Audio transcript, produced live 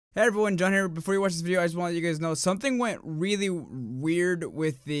Hey everyone, John here. Before you watch this video, I just want to let you guys know something went really weird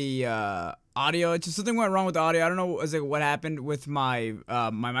with the audio. It's just something went wrong with the audio. I don't know what happened with my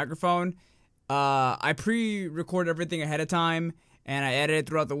my microphone. I pre-recorded everything ahead of time, and I edited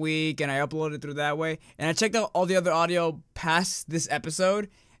throughout the week, and I uploaded through that way. And I checked out all the other audio past this episode,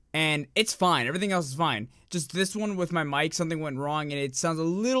 and it's fine. Everything else is fine. Just this one with my mic, something went wrong, and it sounds a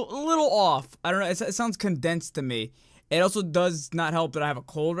little off. I don't know. It sounds condensed to me. It also does not help that I have a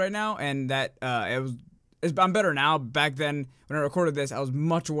cold right now, and that I'm better now. Back then, when I recorded this, I was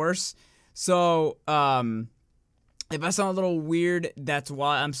much worse. So, if I sound a little weird, that's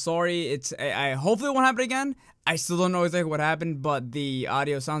why. I'm sorry. I hopefully it won't happen again. I still don't know exactly what happened, but the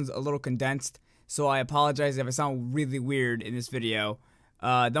audio sounds a little condensed. So I apologize if I sound really weird in this video.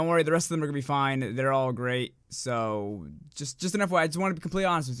 Don't worry, the rest of them are gonna be fine. They're all great. So just an FYI, I just want to be completely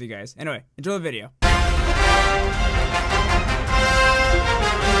honest with you guys. Anyway, enjoy the video.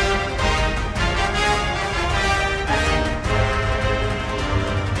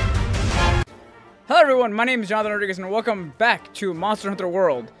 Hello everyone, my name is Jonathan Rodriguez and welcome back to Monster Hunter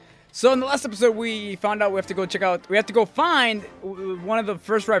World. So in the last episode we found out we have to go find one of the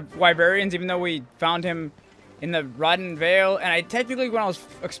first Wyverians, even though we found him in the Rotten Vale. And I technically, when I was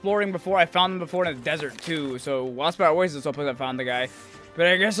exploring before, I found him before in the desert too. So Wasp Oasis is the place I found the guy. But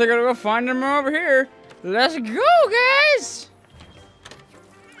I guess I gotta go find him over here. Let's go, guys!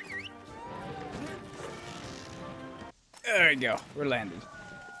 There we go, we're landed.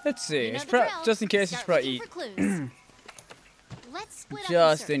 Let's see. You know Just in case, it's probably eat. Let's split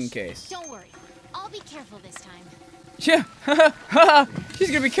Just up the in search. case. Don't worry, I'll be careful this time. Yeah, she's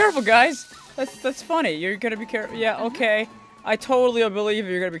gonna be careful, guys. That's funny. You're gonna be careful. Yeah, okay. I totally believe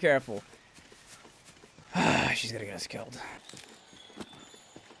you're gonna be careful. She's gonna get us killed.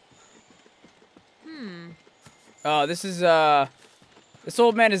 Oh, this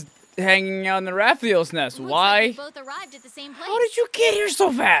old man is hanging out in the Raphael's nest. Looks Why? like we both arrived at the same place. How did you get here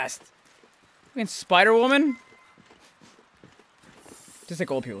so fast? Fucking Spider Woman? Just like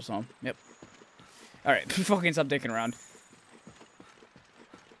old people's home. Yep. Alright, fucking stop dicking around.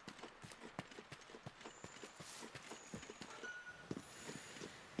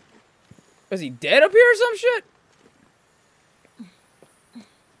 Was he dead up here or some shit?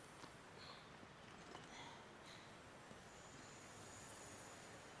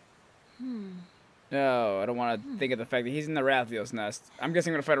 No, I don't want to think of the fact that he's in the Raphael's nest. I'm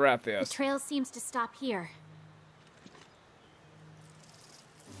guessing I'm gonna fight a Raphael. The trail seems to stop here.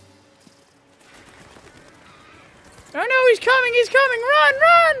 Oh no, he's coming! He's coming! Run!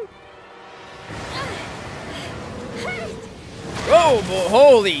 Run! Oh, boy,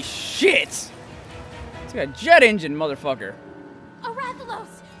 holy shit! It's got a jet engine, motherfucker. Oh, Rathalos!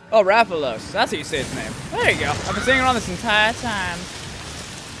 Oh, Raphaelos. That's how you say his name. There you go. I've been saying it on this entire time.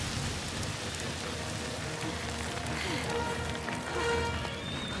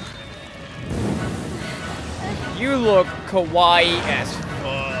 You look kawaii as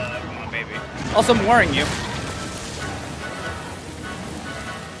fuck. Come on, baby. Also, I'm wearing you.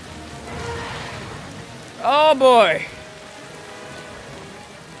 Oh, boy.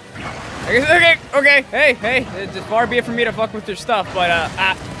 Okay. Hey. It's far be it from me to fuck with your stuff, but,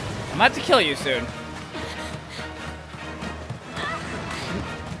 I'm about to kill you soon.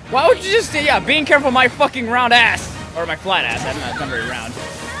 Why would you just say, yeah, being careful of my fucking round ass. Or my flat ass. I don't know, it's not very round.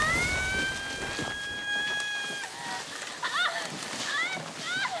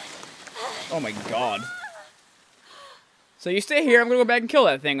 Oh my god. So you stay here, I'm gonna go back and kill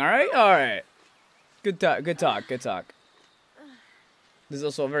that thing, alright? Alright. Good talk. This is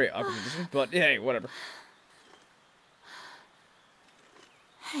also a very awkward position, but hey, whatever.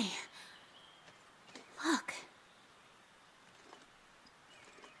 Hey, look.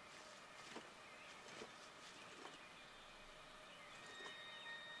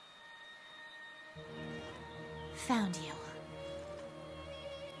 Found you.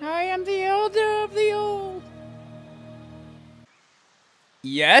 I am the elder of the old.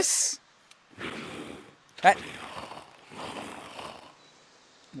 Yes?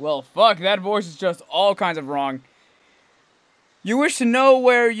 Well, fuck, that voice is just all kinds of wrong. You wish to know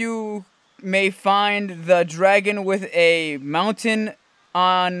where you may find the dragon with a mountain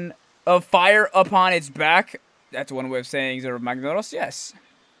of fire upon its back? That's one way of saying Magnoros, yes.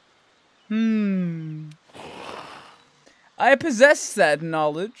 I possess that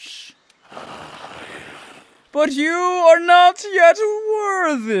knowledge. But you are not yet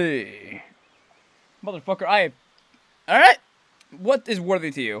worthy. Motherfucker, Alright? What is worthy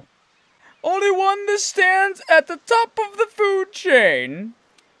to you? Only one that stands at the top of the food chain.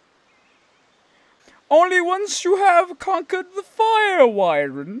 Only once you have conquered the fire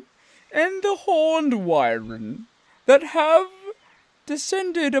wyvern and the horned wyvern that have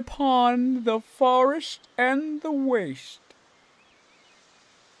descended upon the forest and the waste.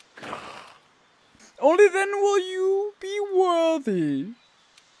 Only then will you be worthy.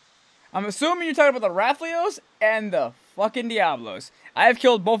 I'm assuming you're talking about the Rathlios and the fucking Diablos. I have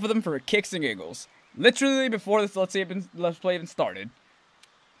killed both of them for kicks and giggles. Literally before this Let's Play even started.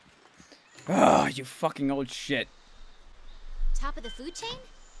 Ah, you fucking old shit. Top of the food chain?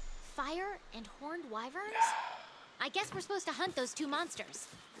 Fire and horned wyverns? I guess we're supposed to hunt those two monsters.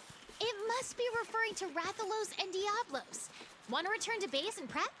 It must be referring to Rathalos and Diablos. Want to return to base and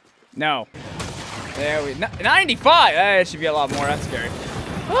prep? No. There we... 95! That should be a lot more. That's scary.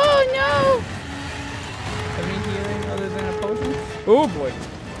 Oh, no! Any healing other than a potion? Oh, boy.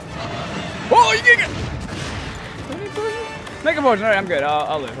 Oh, you get... Any potion? Make a potion. Alright, I'm good.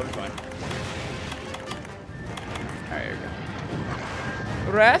 I'll live. I'll be fine. Alright, here we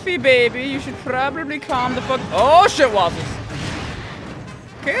go. Raffy, baby, you should probably calm the fuck... Oh, shit, waffles.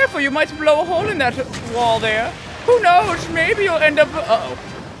 Careful, you might blow a hole in that wall there. Who knows? Maybe you'll end up... Uh-oh.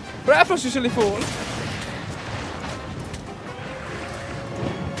 Raffles, you silly fool.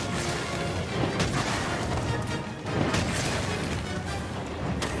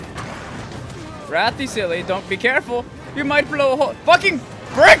 Rathy, silly, don't be careful. You might blow a hole. Fucking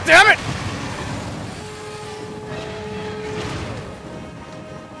frick, damn it!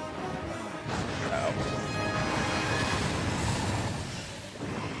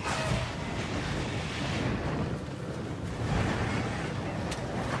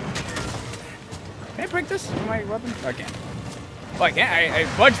 Can I break this with my weapon? Oh, I can't. Oh, I can't.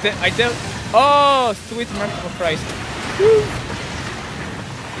 I budged it. I did. Oh, sweet merciful Christ. Woo.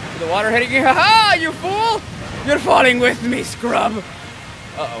 The water hitting you. Ha! You fool! You're falling with me, scrub.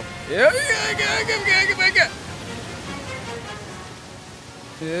 Uh-oh. Yeah.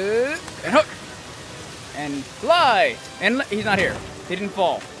 And hook. And fly. And he's not here. He didn't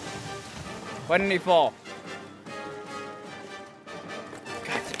fall. Why didn't he fall?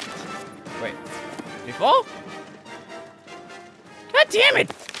 God damn it. Wait. Did he fall? God damn it!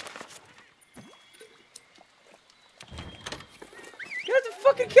 You have to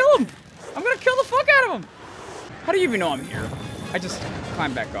fucking kill him! I'm gonna kill the fuck out of him! How do you even know I'm here? I just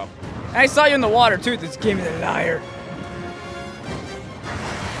climbed back up. And I saw you in the water too, this gave me the liar.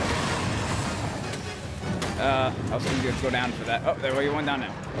 I was gonna go down for that. Oh, there we go, you went down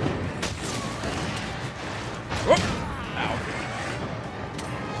now. Whoop! Ow.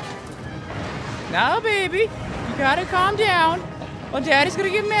 Now, baby, you gotta calm down. Or Daddy's gonna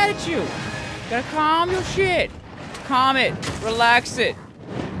get mad at you. Gotta calm your shit. Calm it. Relax it.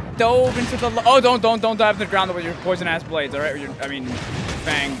 Dove into the... Oh, don't dive to the ground with your poison-ass blades, alright? I mean,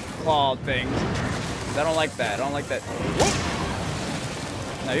 fang, claw things. I don't like that. I don't like that. Whoop.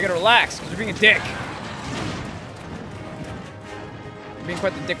 Now, you gotta relax, because you're being a dick. You're being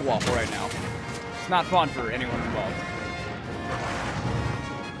quite the dick waffle right now. It's not fun for anyone involved.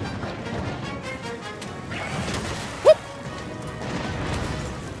 Whoop!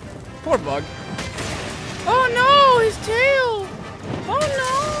 Poor bug. Oh no, his tail! Oh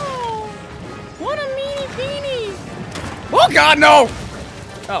no! What a meanie peenie! Oh god, no!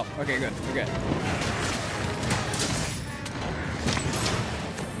 Oh, okay, good. We're good.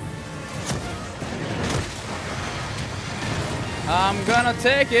 I'm gonna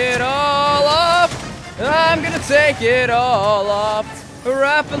take it all off. I'm gonna take it all off.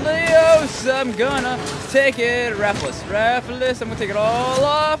 Raffalios, I'm gonna take it. Raffles, I'm gonna take it all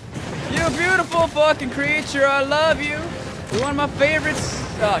off. You beautiful fucking creature, I love you. You're one of my favorites.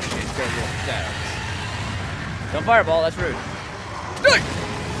 Oh shit, go. Don't fireball, that's rude. Dig!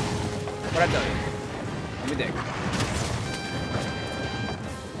 What'd I tell you? Let me dig.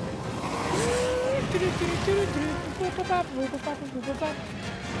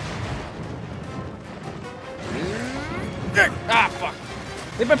 Ah, fuck.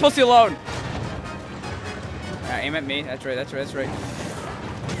 Leave my pussy alone. Aim at me. That's right.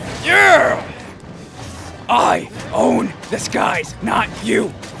 Yeah! I own the skies, not you.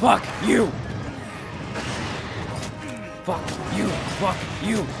 Fuck you. Fuck you. Fuck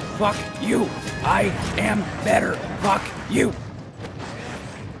you. Fuck you. I am better. Fuck you.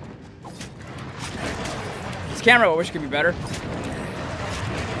 This camera, I wish could be better.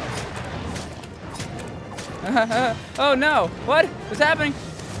 Oh no! What? What's happening?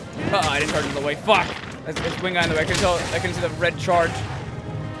 Uh-oh, I didn't charge it the way. Fuck! There's wing guy in the way. I can see the red charge.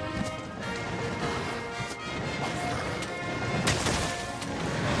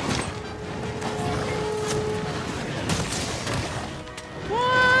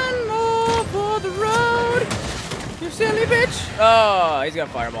 One more for the road. silly bitch. Oh, he's gonna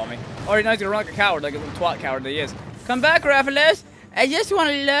fireball me. Or he's gonna run like a coward, like a little twat coward that he is. Come back, Raphaelis. I just want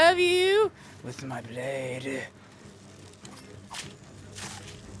to love you with my blade.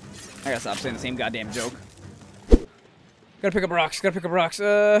 I gotta stop saying the same goddamn joke. Gotta pick up rocks. Gotta pick up rocks.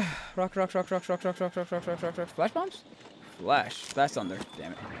 Rocks. Flash bombs? Flash. That's thunder.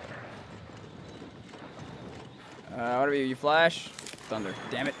 Damn it. What are you flash? Thunder.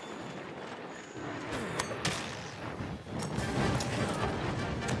 Damn it.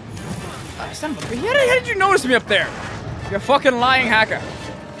 Son of a bitch. How did you notice me up there? You fucking lying hacker.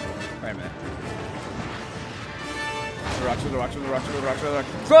 Wait a minute. The rocks.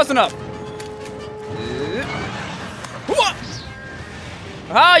 Close enough.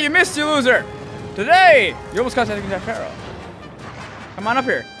 Ah, you missed, you loser. Today, you almost caught that Pharaoh. Come on up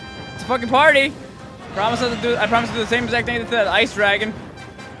here. It's a fucking party. I promise to do the same exact thing that the ice dragon.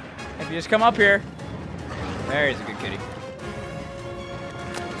 If you just come up here. There, he's a good kitty.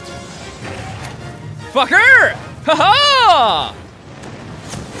 Fucker! Ha-ha!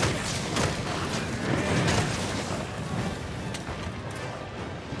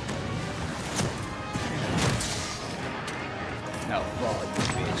 No, fall, you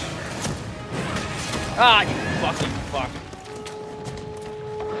bitch. Ah, you fucking fuck.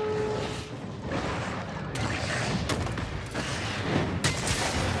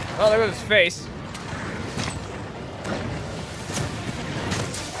 Oh, there goes his face.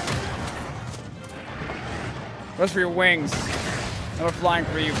 What's for your wings? I'm flying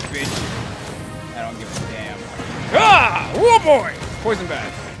for you, bitch. I don't give a damn. Ah! Whoa, boy! Poison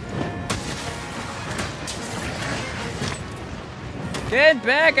bag. Get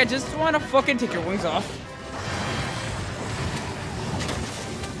back! I just want to fucking take your wings off.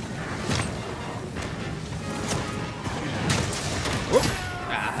 Whoop.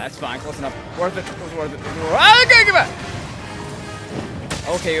 Ah, that's fine. Close enough. Worth it. It was worth it. Okay, get back.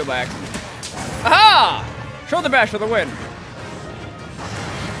 Okay, go back. Aha! Shoulder bash for the win.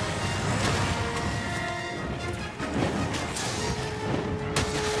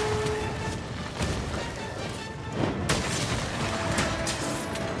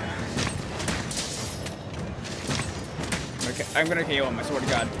 Okay, I'm gonna KO him, I swear to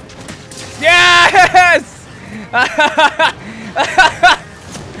God. Yes!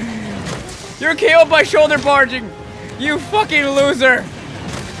 You're KO'd by shoulder barging! You fucking loser!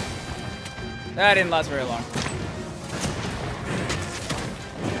 That didn't last very long.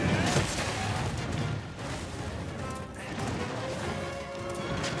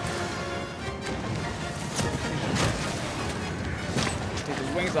 Take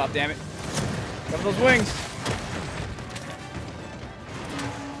those wings off, damn it. Cover those wings.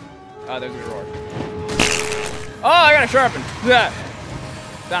 Oh, there's a roar. Oh, I got a sharpen. Yeah.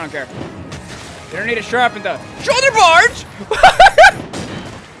 I don't care. You don't need a sharpen though. Shoulder barge!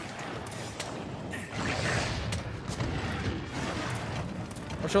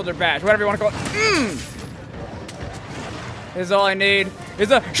 Or shoulder bash, whatever you want to call it. This is all I need. Is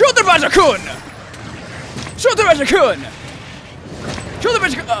a shoulder bash-a-kun! Shoulder bash-a-kun! Shoulder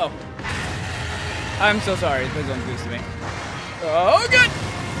bash-a-kun! Uh oh. I'm so sorry. Please don't do this to me. Oh, good!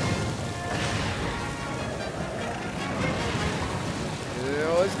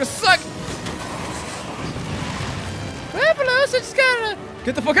 Oh, it's gonna suck! Raphaelis, I just gotta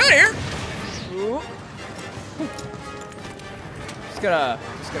get the fuck out of here! Ooh. Just gotta,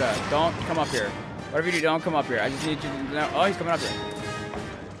 don't come up here. Whatever you do, don't come up here. I just need you to know. Oh, he's coming up here.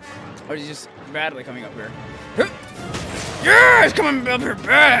 Or he's just badly coming up here. Yeah, he's coming up here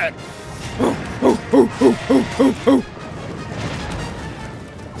bad!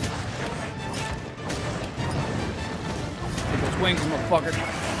 Take those wings, motherfucker.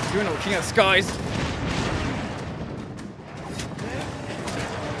 You're no king of the skies.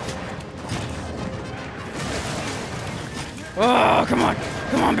 Oh, come on.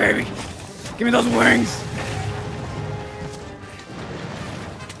 Come on, baby. Give me those wings.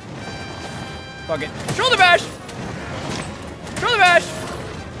 Fuck it. Shoulder bash! Shoulder bash!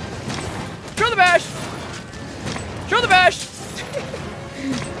 Shoulder bash! Shoulder bash!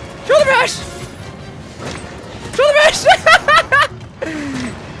 Shoulder bash! Shoulder bash!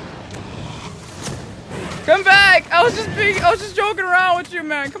 Come back! I was just joking around with you,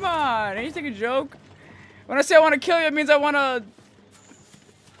 man. Come on. Ain't you take a joke? When I say I want to kill you, it means I want to,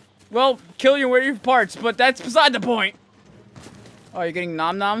 well, kill you and wear your parts, but that's beside the point. Oh, you're getting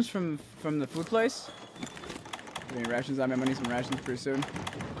nom-noms from the food place? Getting rations? I need some rations pretty soon.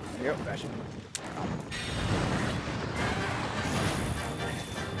 There you go, ration.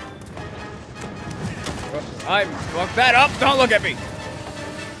 I fucked that up. Don't look at me.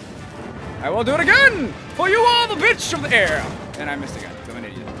 I will do it again. For you are the bitch of the air. And I missed again. I'm an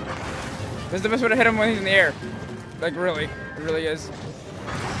idiot. This is the best way to hit him when he's in the air. Like, really. It really is.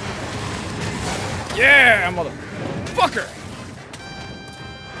 Yeah, motherfucker.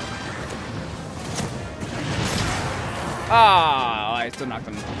 Ah, I still knocked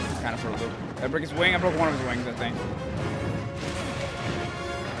him kind of for a loop. I broke his wing. I broke one of his wings, I think.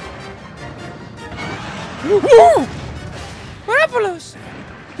 Woo! Raphalos!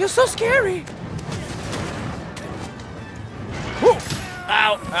 You're so scary! Woo!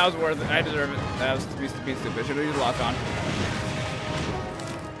 Ow! That was worth it. I deserve it. That was being stupid. Should have used lock on.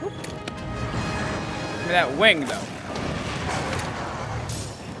 Give me that wing, though.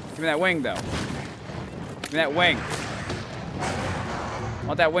 Give me that wing, though. Give me that wing. I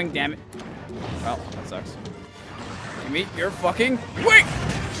want that wing, damn it. Well, that sucks. Give me your fucking wing!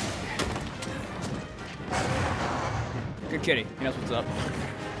 Good kitty. He knows what's up.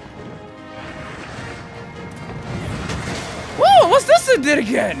 Whoa! What's this that did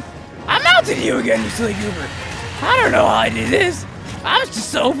again? I mounted you again, you silly goober. I don't know how I did this. I'm just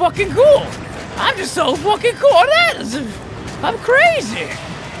so fucking cool. I'm just so fucking cool. That is, I'm crazy.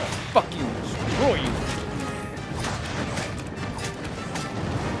 Fuck you. Destroy you.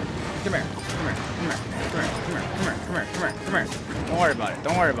 Come here. Come here. Come here. Come here. Come here. Come here. Come here. Come here. Come here. Don't worry about it.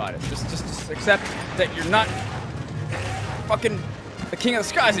 Don't worry about it. Just accept that you're not fucking the king of the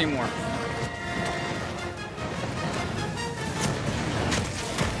skies anymore.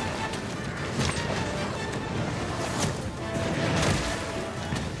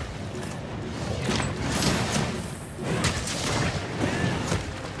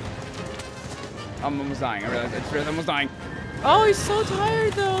 I'm almost dying. I realized I'm almost dying. Oh, he's so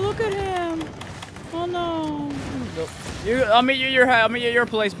tired though. Look at him. Oh no. I'll meet you at your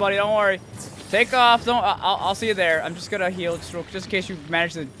place, buddy. Don't worry. Take off. Don't. I'll see you there. I'm just gonna heal just in case you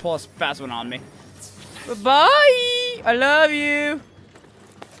manage to pull a fast one on me. Bye. I love you.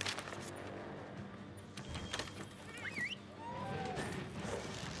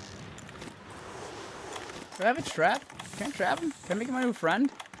 Do I have a trap? Can I trap him? Can I make him my new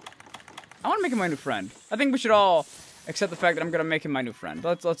friend? I want to make him my new friend. I think we should all accept the fact that I'm gonna make him my new friend.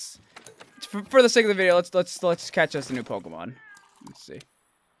 Let's for the sake of the video, let's catch us a new Pokemon. Let's see.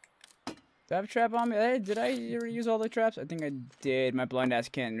 Do I have a trap on me? Hey, did I already use all the traps? I think I did. My blind ass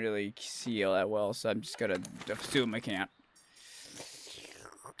can't really see all that well, so I'm just gonna assume I can't.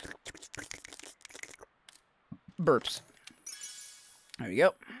 Burps. There we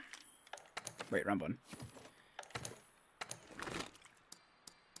go. Wait, wrong button.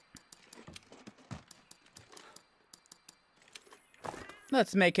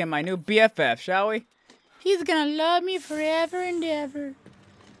 Let's make him my new BFF, shall we? He's gonna love me forever and ever.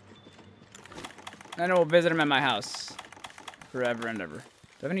 And we'll visit him at my house. Forever and ever. Do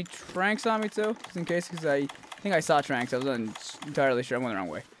I have any Tranks on me too? Just in case, because I think I saw Tranks. I wasn't entirely sure. I went the wrong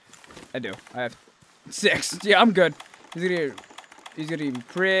way. I do. I have 6. Yeah, I'm good. He's gonna be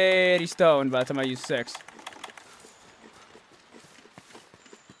pretty stoned by the time I use 6.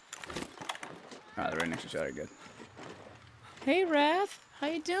 Ah, they're right next to each other. Good. Hey, Wrath. How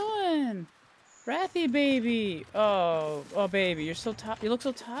you doing? Wrathy, baby. Oh, baby. You're so tired. You look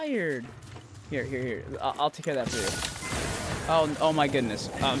so tired. Here. I'll take care of that for you. Oh my goodness.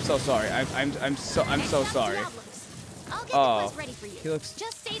 I'm so sorry. I'm so sorry. Oh, he looks.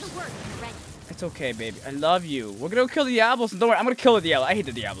 Just say the word when you're ready. It's okay, baby. I love you. We're gonna kill the Diablos. Don't worry. I'm gonna kill the Diablo. I hate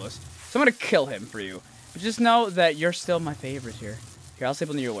the Diablos, so I'm gonna kill him for you. But just know that you're still my favorite here. Here, I'll sleep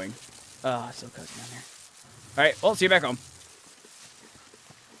under your wing. Oh, it's so cozy down here. All right. Well, see you back home.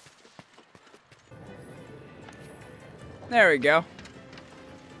 There we go.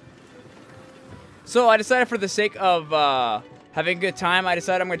 So I decided for the sake of having a good time, I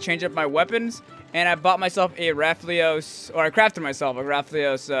decided I'm going to change up my weapons. And I bought myself a Rathalos, or I crafted myself a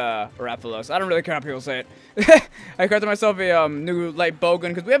Rathalos. I don't really care how people say it. I crafted myself a new light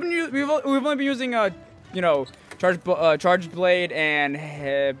bowgun because we've only been using you know, charged blade and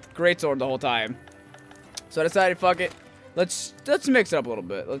greatsword the whole time. So I decided, fuck it, let's mix it up a little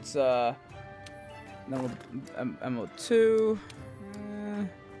bit. Let's ammo 2,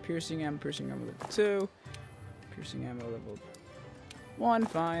 piercing ammo level 2, piercing ammo level 1,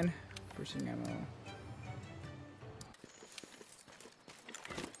 fine. Piercing ammo.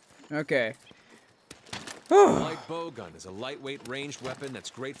 Okay. Light bowgun is a lightweight ranged weapon that's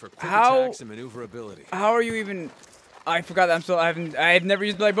great for quick attacks and maneuverability. How are you even? I forgot that I've never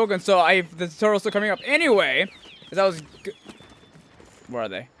used light bowgun, so the tutorial's still coming up. Anyway, as I was. Where are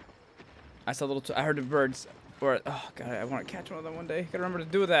they? I saw little. I heard the birds. Or oh god, I want to catch one of them one day. Gotta remember to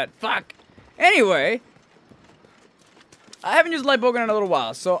do that. Fuck. Anyway. I haven't used light bowgun in a little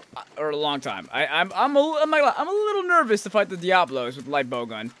while, so or a long time. I'm a little nervous to fight the Diablos with light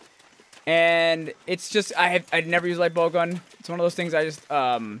bowgun, and it's just I'd never use light bowgun. It's one of those things I just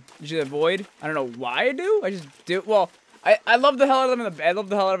usually avoid. I don't know why I do. I just do. Well, I love the hell out of them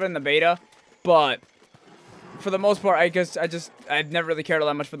in the beta, but for the most part, I guess I'd never really cared all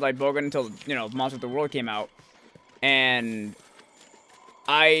that much for the light bowgun until Monster of the World came out, and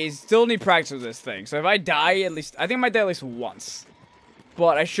I still need practice with this thing. So if I die, I think I might die at least once.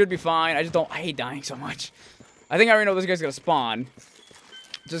 But I should be fine. I hate dying so much. I think I already know this guy's gonna spawn.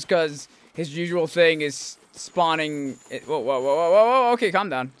 Just because his usual thing is spawning. Whoa. Okay, calm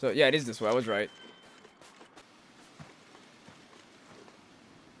down. So yeah, it is this way. I was right.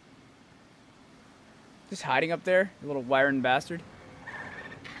 Just hiding up there, you little wiring bastard.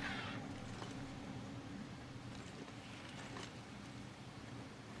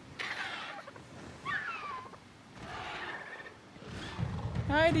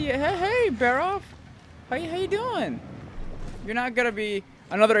 Hey, Baroff. How you doing? You're not gonna be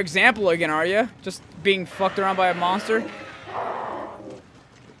another example again, are you? Just being fucked around by a monster?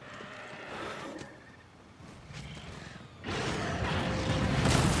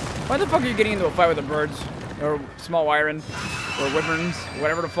 Why the fuck are you getting into a fight with the birds? Or small wiren? Or wyverns?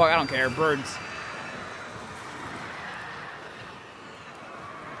 Whatever the fuck, I don't care. Birds.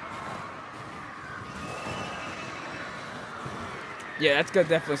 Yeah, that's gonna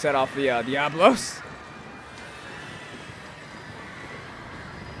definitely set off the Diablos.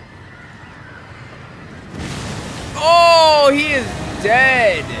 Oh, he is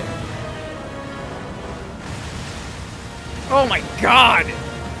dead. Oh my god.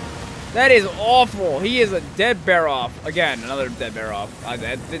 That is awful. He is a dead Baroff. Again, another dead Baroff.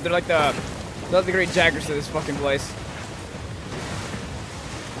 They're like the great jaggers to this fucking place.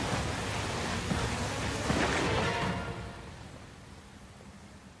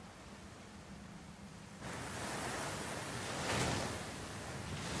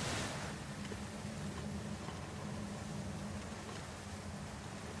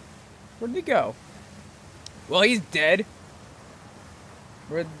 Where'd he go? Well, he's dead.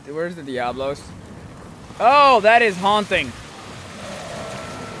 Where's the Diablos? Oh, that is haunting.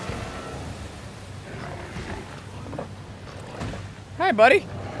 Hi, buddy.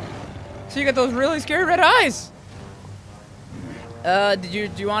 So you got those really scary red eyes. Do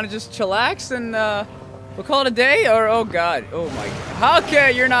you want to just chillax and we'll call it a day? Or oh god, oh my god.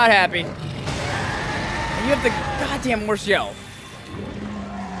 Okay, you're not happy. And you have the goddamn worst yell.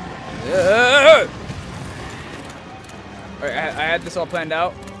 Alright, I had this all planned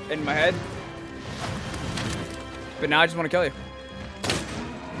out in my head. But now I just want to kill you.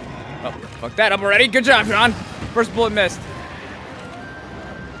 Oh, fuck that up already. Good job, John. First bullet missed.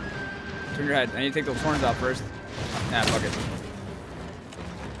 Turn your head. I need to take those horns off first. Nah, fuck it.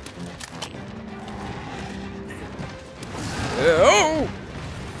 Oh!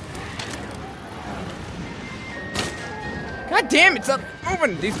 God damn, it's up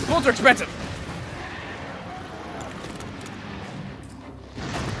moving. These bullets are expensive.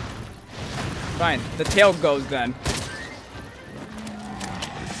 Fine, the tail goes then.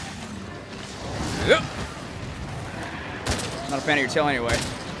 Not a fan of your tail anyway.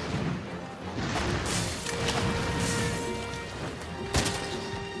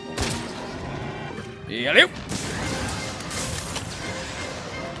 Hello.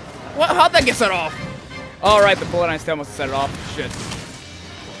 What? How'd that get set off? All right, the bullet on his tail must have set it off. Shit.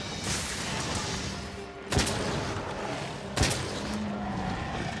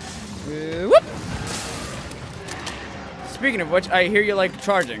 Whoop. Speaking of which, I hear you like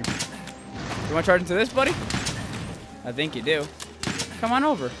charging. You want to charge into this, buddy? I think you do. Come on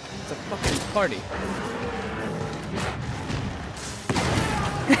over. It's a fucking party.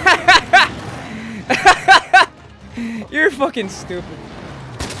 You're fucking stupid.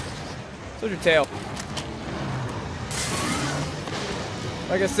 So's your tail.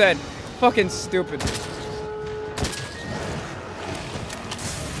 Like I said, fucking stupid.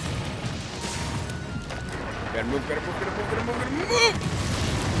 Gotta move, gotta move, gotta move, gotta move, gotta move!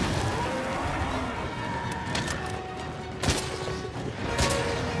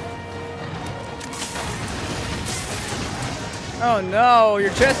 Oh no,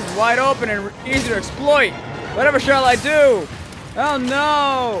 your chest is wide open and easy to exploit. Whatever shall I do? Oh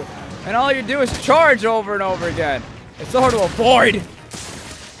no! And all you do is charge over and over again. It's so hard to avoid.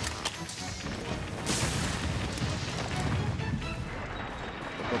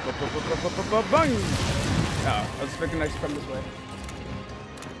 Oh, I was expecting next to come this way.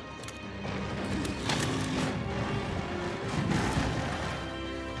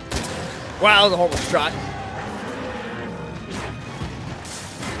 Wow, that was a horrible shot.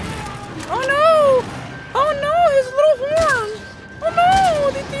 horn. Oh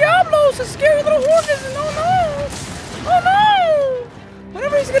no, the Diablos, a scary little horn. Oh no. Oh no.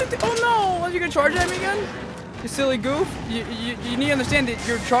 Whatever he's gonna do. Oh no. Are you gonna charge at me again? You silly goof. You need to understand that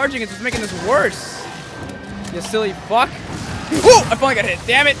you're charging is just making this worse. You silly fuck. Whoa! I finally got hit.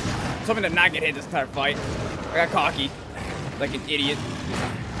 Damn it. I was hoping to not get hit this entire fight. I got cocky. Like an idiot.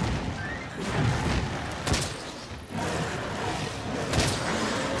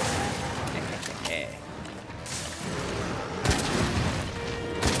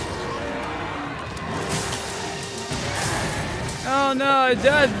 Oh no, it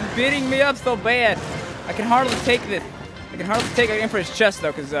does. It's beating me up so bad. I can hardly take this. I can hardly take it in for his chest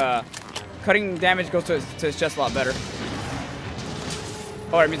though, because cutting damage goes to his chest a lot better.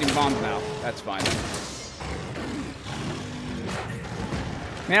 Oh, I'm using bombs now. That's fine.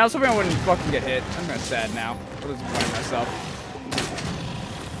 Man, I was hoping I wouldn't fucking get hit. I'm kind of sad now. I'm disappointed myself.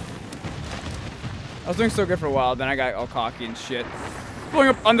 I was doing so good for a while, then I got all cocky and shit. Blowing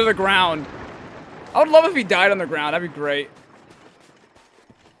up under the ground. I would love if he died on the ground. That'd be great.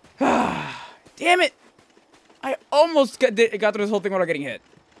 Damn it! I almost got through this whole thing without getting hit.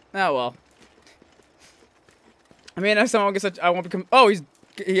 Oh well. I mean, next time I won't become. Oh,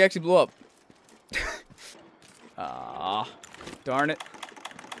 he actually blew up. Ah, darn it.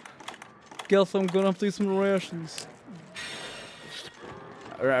 Guess I'm gonna play some rations.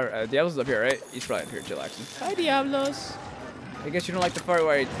 Diablo's up here, right? He's probably up here chillaxing. Hi, Diablos. I guess you don't like the part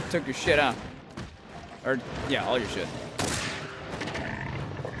where I took your shit, huh? Or yeah, all your shit.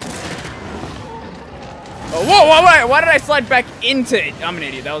 Oh, whoa, why did I slide back into it? I'm an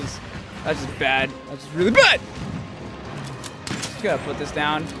idiot. That's just bad. That's just really bad. Just gotta put this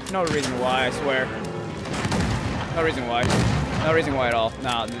down. No reason why, I swear. No reason why. No reason why at all.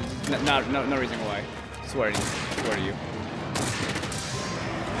 No, no reason why. I swear to you. I swear to you.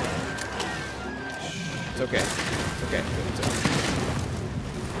 It's okay. It's okay. It's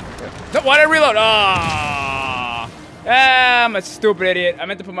okay. No, why did I reload? Ah, I'm a stupid idiot. I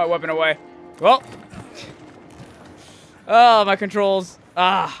meant to put my weapon away. Well. Oh, my controls.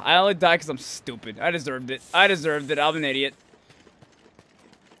 Ah, I only died because I'm stupid. I deserved it. I deserved it. I'm an idiot.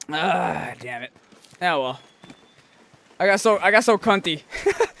 Ah, damn it. Oh well. I got so cunty.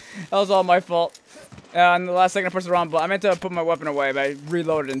 That was all my fault. And the last second I pressed the wrong button. I meant to put my weapon away, but I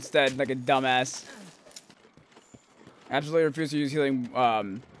reloaded instead like a dumbass. I absolutely refuse to use healing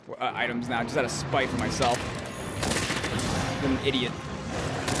items now, just out of spite for myself. I'm an idiot.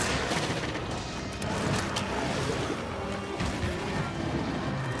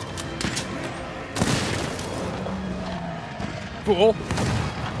 Fool.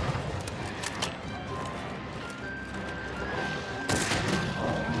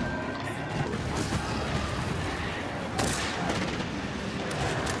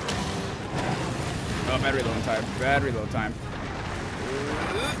 Oh, bad reload time. Bad reload time.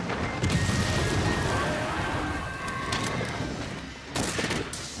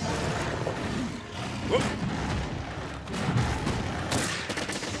 Whoop.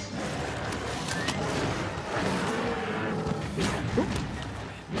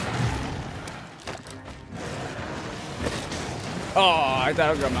 Oh, I thought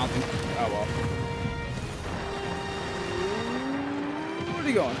I was going mountain. Oh well. Where are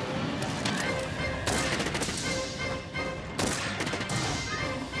you going?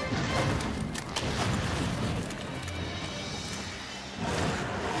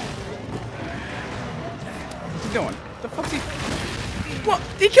 What's he doing? What the fuck's he? What?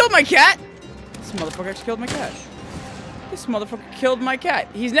 He killed my cat? This motherfucker actually killed my cat. This motherfucker killed my cat.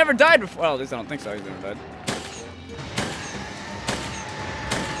 He's never died before. Well, at least I don't think so. He's never died.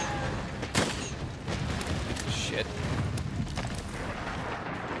 Shit.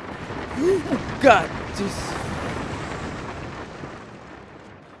 God. Jeez.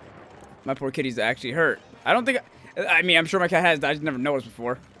 My poor kitty's actually hurt. I don't think. I mean, I'm sure my cat has died. I just never noticed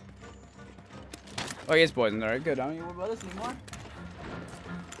before. Oh, he is poisoned. Alright, good. I don't need to worry about this anymore.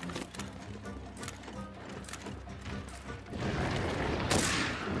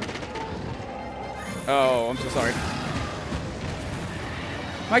 Oh, I'm so sorry.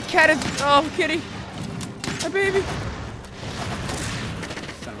 My cat is. Oh, kitty. My baby.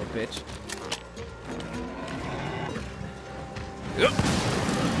 Son of a bitch. Yep.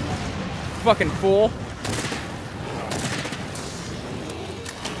 Fucking fool.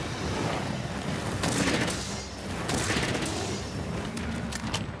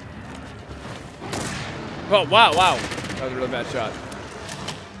 Oh, wow, wow. That was a really bad shot.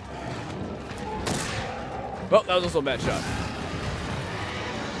 Well, that was also a bad shot.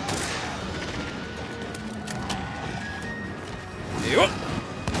 Yep.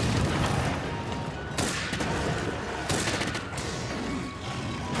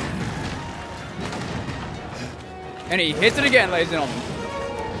 And he hits it again, ladies and gentlemen.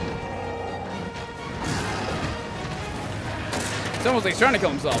 It's almost like he's trying to kill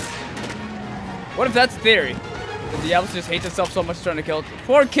himself. What if that's the theory? The Diablo just hates itself so much it's trying to kill it.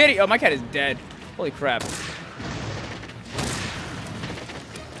 Poor kitty! Oh, my cat is dead. Holy crap.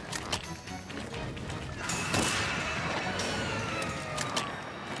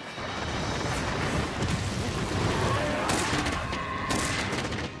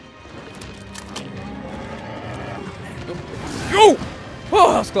 Yo!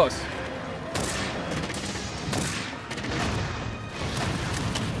 Oh, that was close.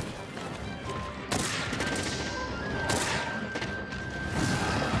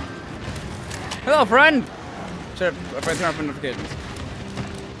 Hello, friend. Shut up if I turn off notifications.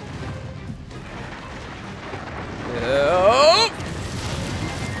 Oh.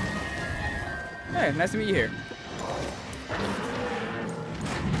 Hey, nice to meet you here.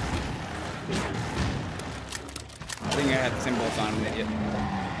 I think I had the same bolts on, I'm an idiot.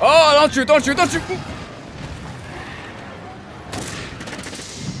 Oh, don't shoot, don't shoot, don't shoot!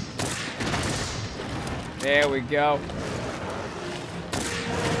 There we go.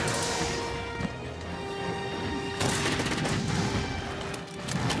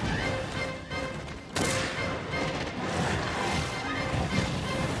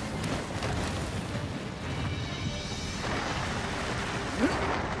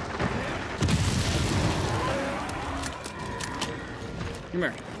 Come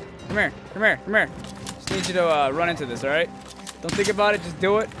here. Come here. Come here. Come here. Just need you to run into this, alright? Don't think about it, just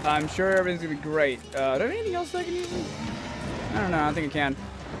do it. I'm sure everything's gonna be great. Do I have anything else I can use? I don't know, I don't think I can.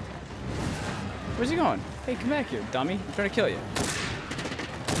 Where's he going? Hey, come back here, dummy. I'm trying to kill you.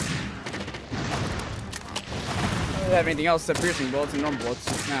 I don't have anything else except piercing bullets and normal bullets.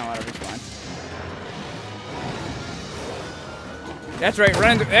 No, whatever, it's fine. That's right,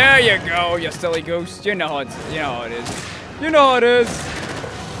 run into— there you go, you silly goose. You know how it's— you know how it is. You know how it is.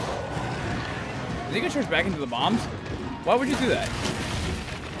 Is he gonna charge back into the bombs? Why would you do that?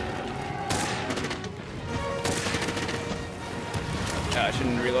 I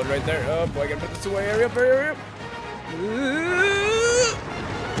shouldn't reload right there. Oh boy, I gotta put this away. Hurry up, hurry up.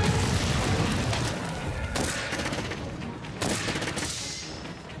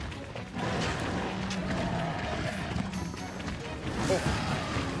 Oh.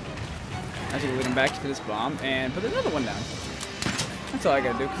 I should lead him back to this bomb and put another one down. That's all I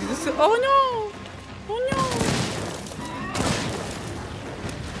gotta do. This is— oh no! Oh no!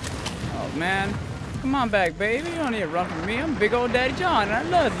 Oh man. Come on back, baby. You don't need to run from me. I'm Big Old Daddy John, and I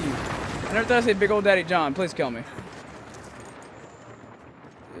love you. And every time I say Big Old Daddy John, please kill me.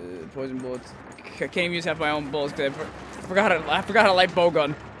 Poison bullets. I can't even use half my own bullets because I forgot how to light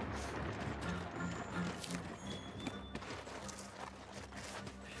bowgun.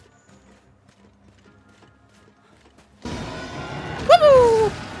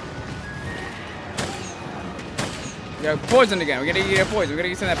 Woo! We got poisoned again. We gotta get poison. We gotta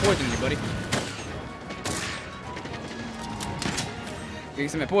get some of that poison in you, buddy. Get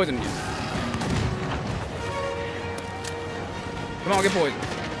some of that poison in you. Come on, get poison.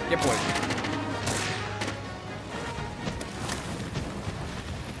 Get poison.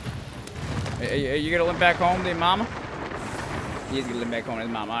 Hey, you gonna limp back home to your mama? He's gonna limp back home to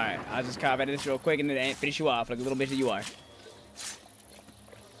his mama. Alright, I'll just carve at this real quick and then finish you off like a little bitch that you are.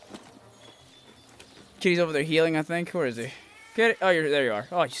 Kitty's over there healing, I think. Where is he? Kitty? Oh, there you are.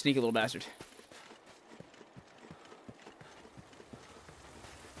 Oh, you sneaky little bastard.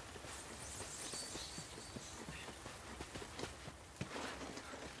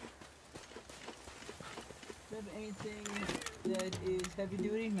 Do you have anything that is heavy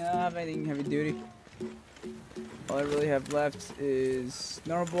duty? No, I don't have anything heavy duty. All I really have left is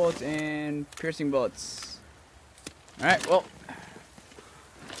normal bullets and piercing bullets. Alright, well.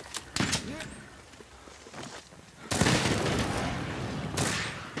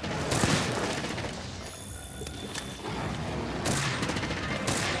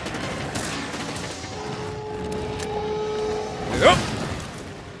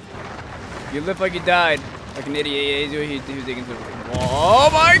 You live like you died. Like an idiot. He was digging through. Oh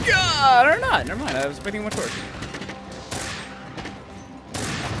my god! Or not. Never mind. I was expecting much worse.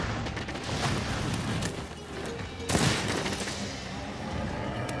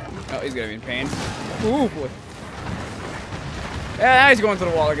 Oh, he's gonna be in pain. Ooh, boy. Yeah, now he's going to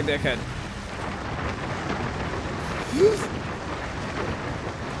the wall like a dickhead.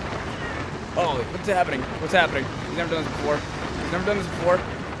 Oh, what's happening? What's happening? He's never done this before. He's never done this before.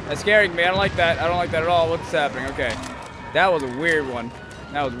 That's scaring me. I don't like that. I don't like that at all. What's happening? Okay. That was a weird one.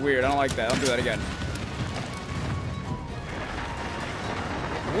 That was weird. I don't like that. Don't do that again.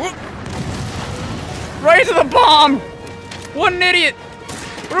 Whoop. Right into the bomb! What an idiot!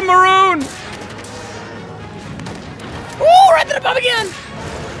 We're maroon! Ooh, right into the bomb again!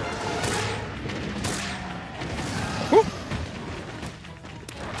 Ooh.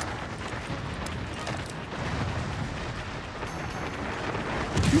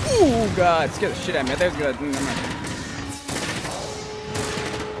 Ooh, God, scared the shit out of me. I thought it was good. Never mind.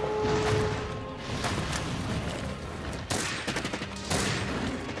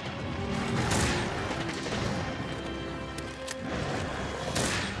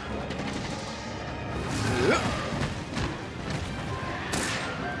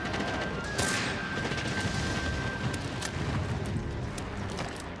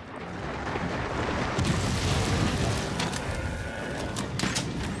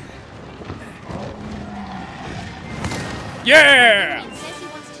 Yeah! Says he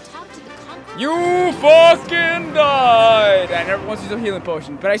wants to talk to the Conqueror. You fucking died! And everyone wants to use a healing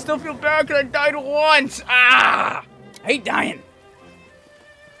potion, but I still feel bad because I died once! Ah! I hate dying.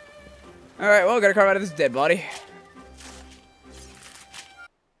 Alright, well, gotta carve out of this dead body.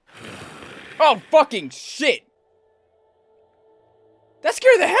 Oh, fucking shit! That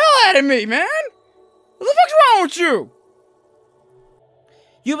scared the hell out of me, man! What the fuck's wrong with you?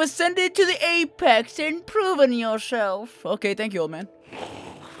 You've ascended to the apex and proven yourself. Okay, thank you, old man.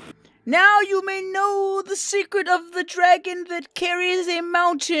 Now you may know the secret of the dragon that carries a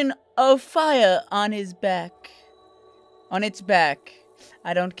mountain of fire on his back. On its back.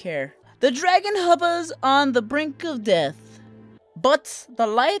 I don't care. The dragon hovers on the brink of death, but the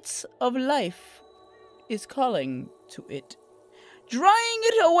light of life is calling to it, drawing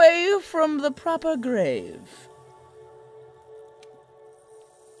it away from the proper grave.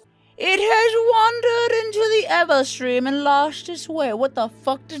 It has wandered into the Everstream and lost its way. What the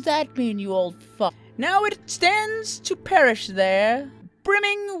fuck does that mean, you old fuck? Now it stands to perish there,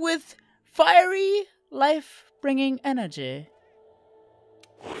 brimming with fiery, life-bringing energy.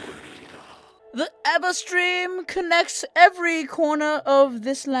 The Everstream connects every corner of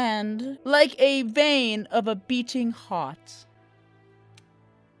this land like a vein of a beating heart.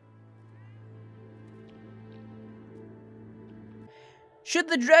 Should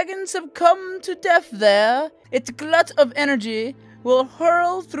the dragon succumb to death there, its glut of energy will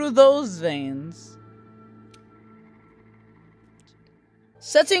hurl through those veins,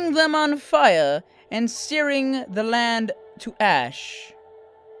 setting them on fire and searing the land to ash,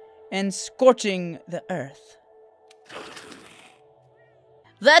 and scorching the earth.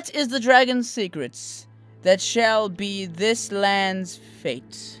 That is the dragon's secrets, that shall be this land's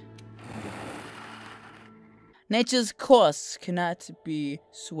fate. Nature's course cannot be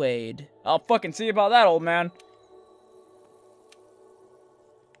swayed. I'll fucking see about that, old man.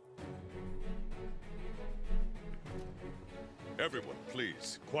 Everyone,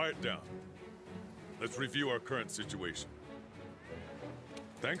 please, quiet down. Let's review our current situation.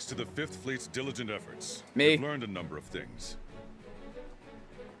 Thanks to the 5th Fleet's diligent efforts, we've learned a number of things.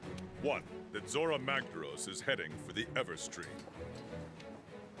 1. That Zora Magdaros is heading for the Everstream.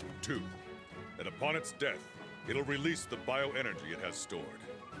 2. That upon its death, it'll release the bioenergy it has stored.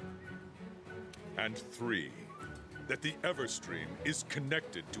 And 3. That the Everstream is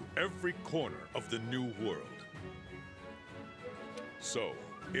connected to every corner of the new world. So,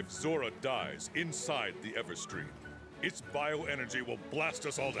 if Zora dies inside the Everstream, its bioenergy will blast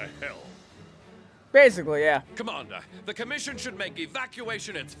us all to hell. Basically, yeah. Commander, the Commission should make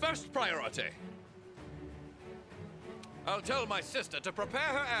evacuation its first priority. I'll tell my sister to prepare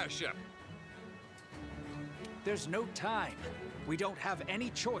her airship. There's no time. We don't have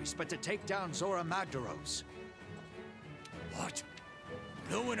any choice but to take down Zora Magdaros. What?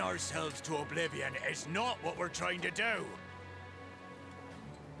 Blowing ourselves to oblivion is not what we're trying to do.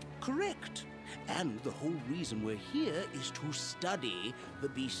 Correct. And the whole reason we're here is to study the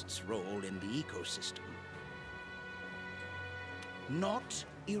beast's role in the ecosystem. Not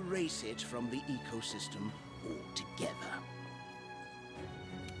erase it from the ecosystem altogether.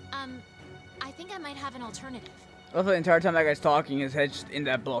 I think I might have an alternative. Also, the entire time that guy's talking, his head's just in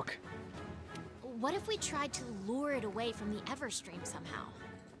that book. What if we tried to lure it away from the Everstream somehow?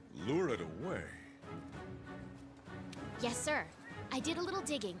 Lure it away? Yes, sir. I did a little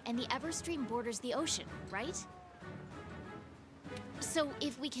digging, and the Everstream borders the ocean, right? So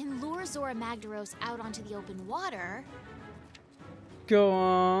if we can lure Zora Magdaros out onto the open water... Go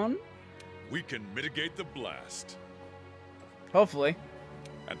on. We can mitigate the blast. Hopefully.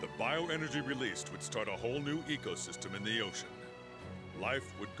 And the bioenergy released would start a whole new ecosystem in the ocean.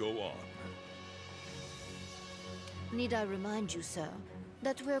 Life would go on. Need I remind you, sir,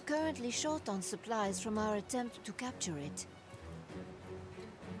 that we're currently short on supplies from our attempt to capture it?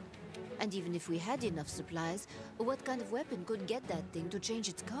 And even if we had enough supplies, what kind of weapon could get that thing to change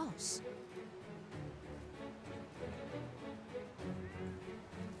its course?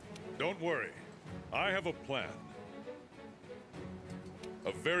 Don't worry. I have a plan.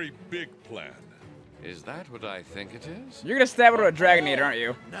 A very big plan. Is that what I think it is? You're gonna stab it with a Dragonator, aren't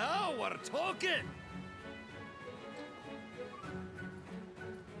you? Now we're talking.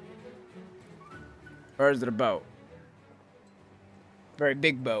 Or is it a boat? Very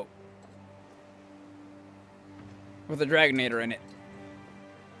big boat. With a Dragonator in it.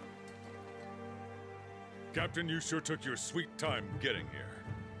 Captain, you sure took your sweet time getting here.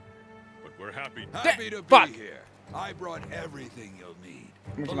 But we're happy. Happy to be Fuck. here. I brought everything you'll need.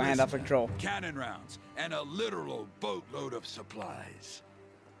 I'm gonna get my hand off the control. Cannon rounds, and a literal boatload of supplies.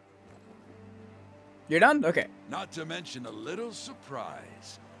 You're done? Okay. Not to mention a little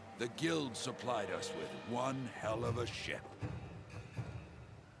surprise. The guild supplied us with one hell of a ship.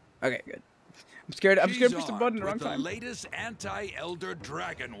 Okay, good. I'm scared to She's push the button the wrong armed with time. the latest anti-elder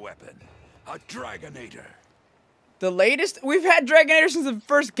dragon weapon, a Dragonator. The latest? We've had Dragonator since the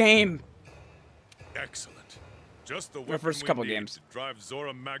first game. Excellent. Just the weapon first we couple need games. to drive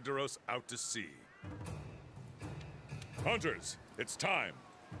Zora Magdaros out to sea. Hunters, it's time.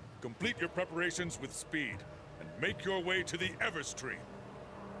 Complete your preparations with speed and make your way to the Everstream.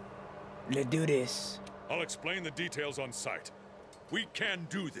 Let's do this. I'll explain the details on site. We can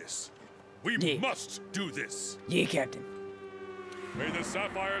do this. We Yeah. must do this. Yeah, Captain. May the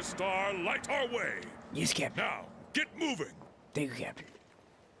Sapphire Star light our way. Yes, Captain. Now, get moving. Thank you, Captain.